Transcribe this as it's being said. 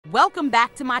Welcome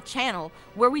back to my channel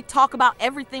where we talk about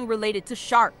everything related to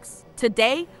sharks.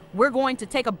 Today, we're going to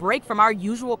take a break from our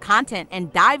usual content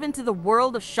and dive into the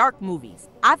world of shark movies.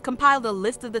 I've compiled a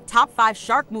list of the top 5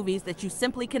 shark movies that you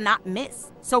simply cannot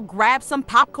miss. So grab some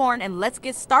popcorn and let's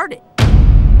get started.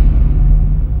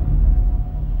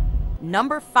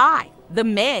 Number 5. The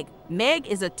Meg. Meg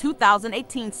is a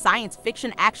 2018 science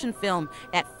fiction action film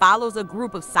that follows a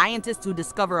group of scientists who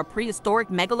discover a prehistoric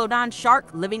megalodon shark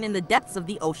living in the depths of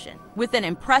the ocean. With an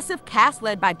impressive cast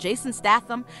led by Jason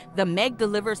Statham, The Meg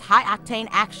delivers high-octane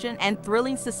action and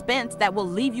thrilling suspense that will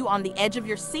leave you on the edge of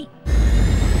your seat.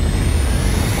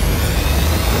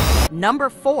 Number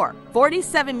 4.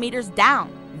 47 Meters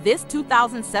Down. This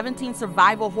 2017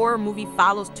 survival horror movie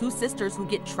follows 2 sisters who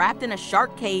get trapped in a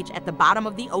shark cage at the bottom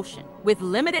of the ocean. With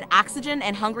limited oxygen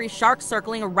and hungry sharks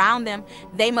circling around them,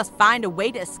 they must find a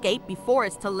way to escape before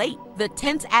it's too late. The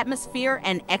tense atmosphere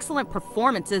and excellent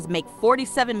performances make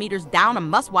 47 Meters Down a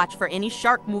must-watch for any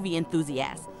shark movie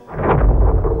enthusiast.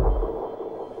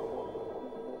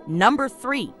 Number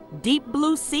 3. Deep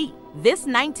Blue Sea. This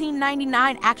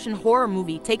 1999 action horror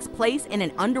movie takes place in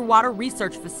an underwater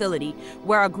research facility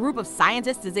where a group of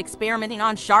scientists is experimenting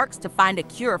on sharks to find a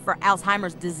cure for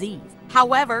Alzheimer's disease.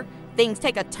 However, things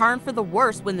take a turn for the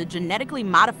worse when the genetically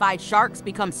modified sharks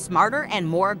become smarter and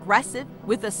more aggressive.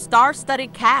 With a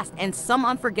star-studded cast and some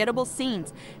unforgettable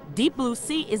scenes, Deep Blue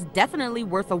Sea is definitely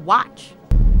worth a watch.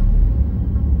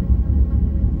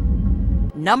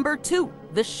 Number 2.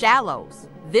 The Shallows.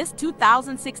 This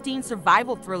 2016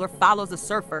 survival thriller follows a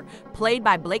surfer, played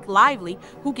by Blake Lively,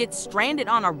 who gets stranded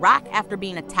on a rock after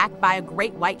being attacked by a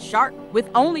great white shark. With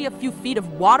only a few feet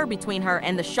of water between her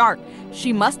and the shark,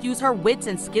 she must use her wits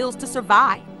and skills to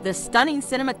survive. The stunning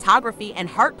cinematography and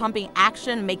heart-pumping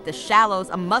action make The Shallows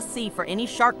a must-see for any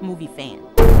shark movie fan.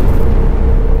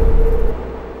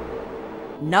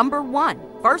 Number 1.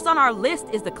 First on our list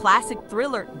is the classic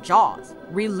thriller Jaws.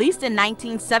 Released in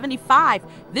 1975,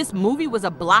 this movie was a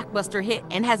blockbuster hit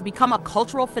and has become a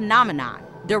cultural phenomenon.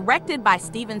 Directed by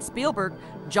Steven Spielberg,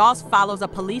 Jaws follows a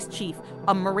police chief,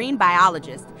 a marine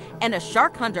biologist, and a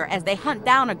shark hunter as they hunt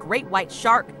down a great white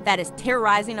shark that is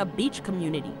terrorizing a beach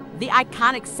community. The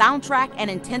iconic soundtrack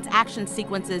and intense action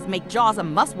sequences make Jaws a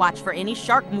must-watch for any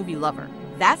shark movie lover.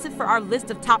 That's it for our list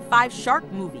of top 5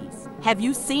 shark movies. Have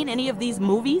you seen any of these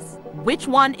movies? Which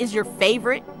one is your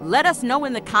favorite? Let us know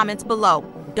in the comments below.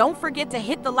 Don't forget to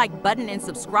hit the like button and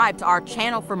subscribe to our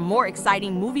channel for more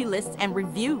exciting movie lists and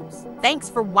reviews.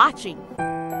 Thanks for watching.